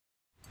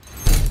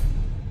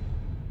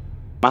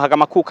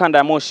Mahakama Kuu Kanda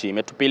ya Moshi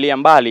imetupilia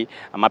mbali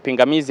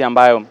mapingamizi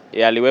ambayo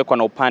yaliwekwa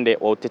na upande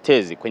wa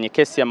utetezi kwenye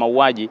kesi ya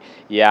mauaji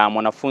ya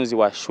mwanafunzi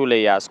wa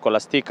shule ya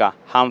Scholastica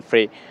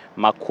Humphrey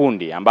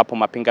Makundi, ambapo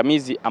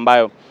mapingamizi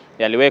ambayo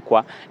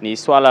yaliwekwa ni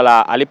swala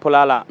la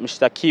alipolala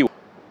mshtakiwa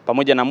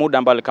pamoja na muda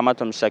ambao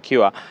alikamatwa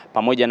mshtakiwa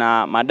pamoja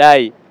na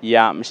madai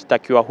ya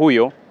mshtakiwa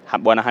huyo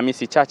Bwana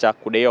Hamisi Chacha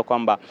kudaiwa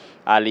kwamba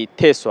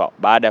aliteswa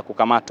baada ya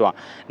kukamatwa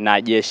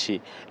na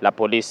jeshi la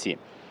polisi.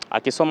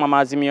 Akisoma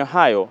maazimio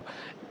hayo,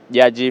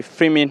 Jaji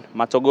Freeman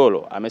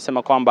Matogolo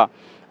amesema kwamba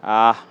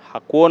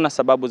hakuona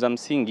sababu za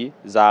msingi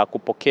za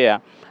kupokea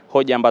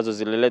hoja ambazo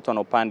zililetwa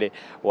na upande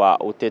wa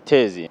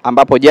utetezi,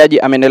 ambapo jaji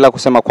ameendelea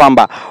kusema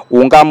kwamba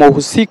ungamo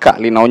husika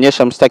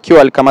linaonyesha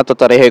mshtakiwa alikamatwa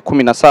tarehe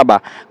 17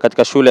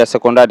 katika shule ya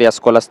sekondari ya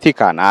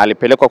Scholastica na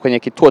alipelekwa kwenye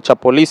kituo cha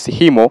polisi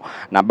Himo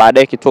na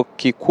baadaye kituo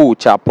kikuu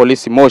cha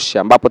polisi Moshi,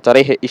 ambapo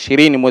tarehe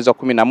 20 mwezi wa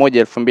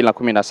 11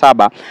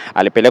 2017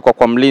 alipelekwa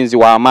kwa mlinzi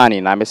wa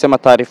amani, na amesema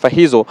taarifa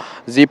hizo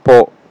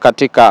zipo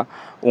katika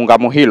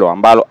ungamo hilo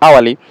ambalo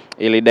awali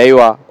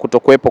ilidaiwa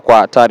kutokuwepo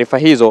kwa taarifa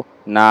hizo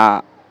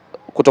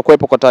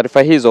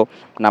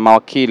na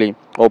mawakili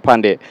wa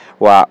upande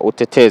wa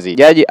utetezi.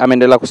 Jaji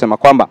ameendelea kusema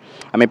kwamba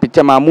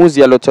amepitia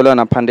maamuzi yaliyotolewa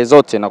na pande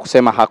zote na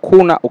kusema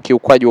hakuna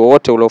ukiukwaji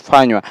wowote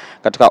uliofanywa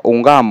katika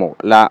ungamo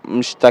la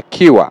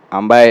mshtakiwa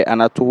ambaye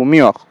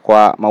anatuhumiwa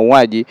kwa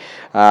mauaji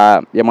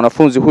ya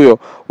mwanafunzi huyo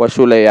wa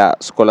shule ya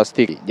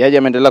Scholastica. Jaji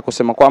ameendelea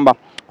kusema kwamba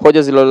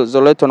hoja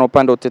zilizoletwa na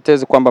upande wa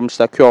utetezi kwamba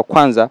mshtakiwa wa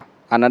kwanza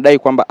anadai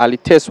kwamba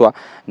aliteswa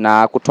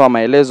na kutoa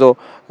maelezo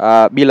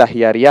bila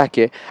hiari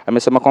yake,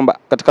 amesema kwamba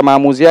katika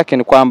maamuzi yake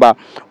ni kwamba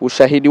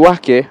ushahidi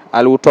wake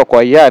aliutoa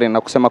kwa hiari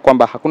na kusema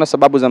kwamba hakuna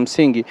sababu za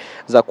msingi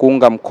za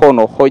kuunga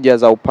mkono hoja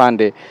za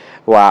upande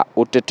wa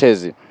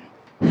utetezi.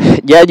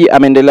 Jaji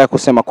ameendelea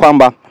kusema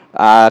kwamba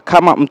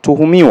kama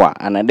mtuhumiwa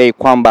anadai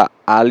kwamba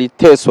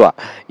aliteswa,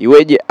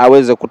 iweje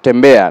aweze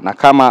kutembea, na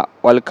kama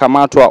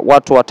walikamatwa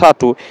watu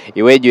watatu,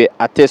 iweje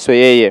ateswe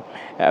yeye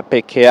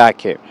peke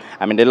yake.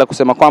 Ameendelea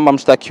kusema kwamba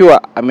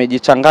mshtakiwa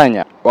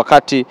amejichanganya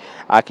wakati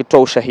akitoa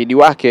ushahidi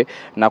wake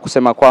na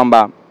kusema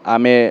kwamba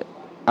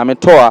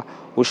ametoa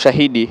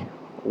ushahidi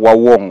wa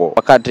uongo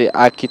wakati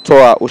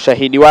akitoa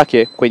ushahidi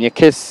wake kwenye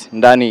kesi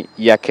ndani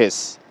ya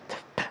kesi.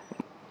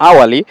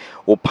 Awali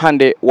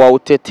upande wa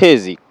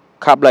utetezi,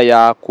 kabla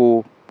ya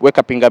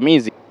kuweka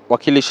pingamizi,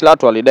 wakili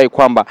Shilatu alidai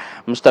kwamba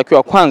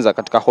mshtakiwa kwanza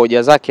katika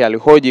hoja zake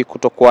alihoji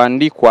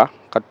kutokuandikwa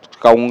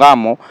katika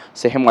ungamo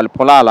sehemu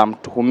alipolala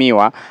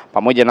mtuhumiwa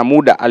pamoja na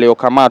muda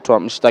aliokamatwa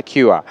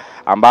mshtakiwa,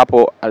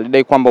 ambapo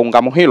alidai kwamba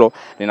ungamo hilo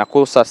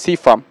linakosa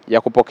sifa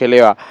ya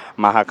kupokelewa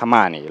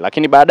mahakamani.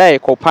 Lakini baadaye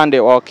kwa upande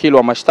wa wakili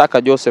wa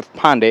mashtaka Joseph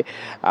Pande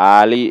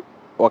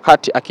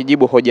wakati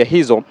akijibu hoja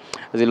hizo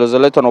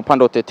zilizoletwa na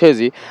upande wa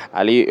utetezi,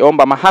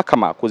 aliomba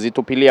mahakama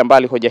kuzitupilia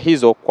mbali hoja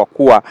hizo kwa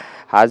kuwa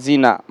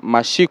hazina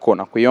mashiko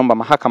na kuiomba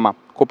mahakama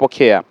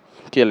kupokea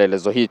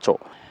kielelezo hicho.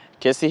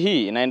 Kesi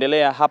hii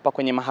inaendelea hapa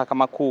kwenye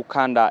Mahakama Kuu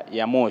Kanda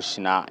ya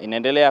Moshi na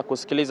inaendelea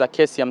kusikiliza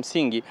kesi ya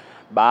msingi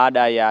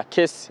baada ya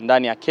kesi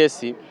ndani ya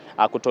kesi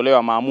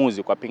kutolewa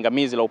maamuzi kwa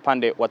pingamizi la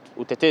upande wa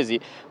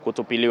utetezi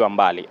kutupiliwa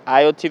mbali.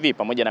 IOTV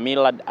pamoja na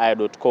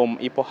millardayo.com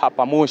ipo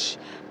hapa Moshi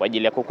kwa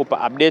ajili ya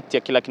kukupa update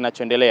ya kila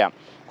kinachoendelea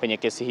kwenye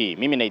kesi hii.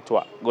 Mimi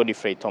naitwa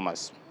Godfrey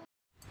Thomas.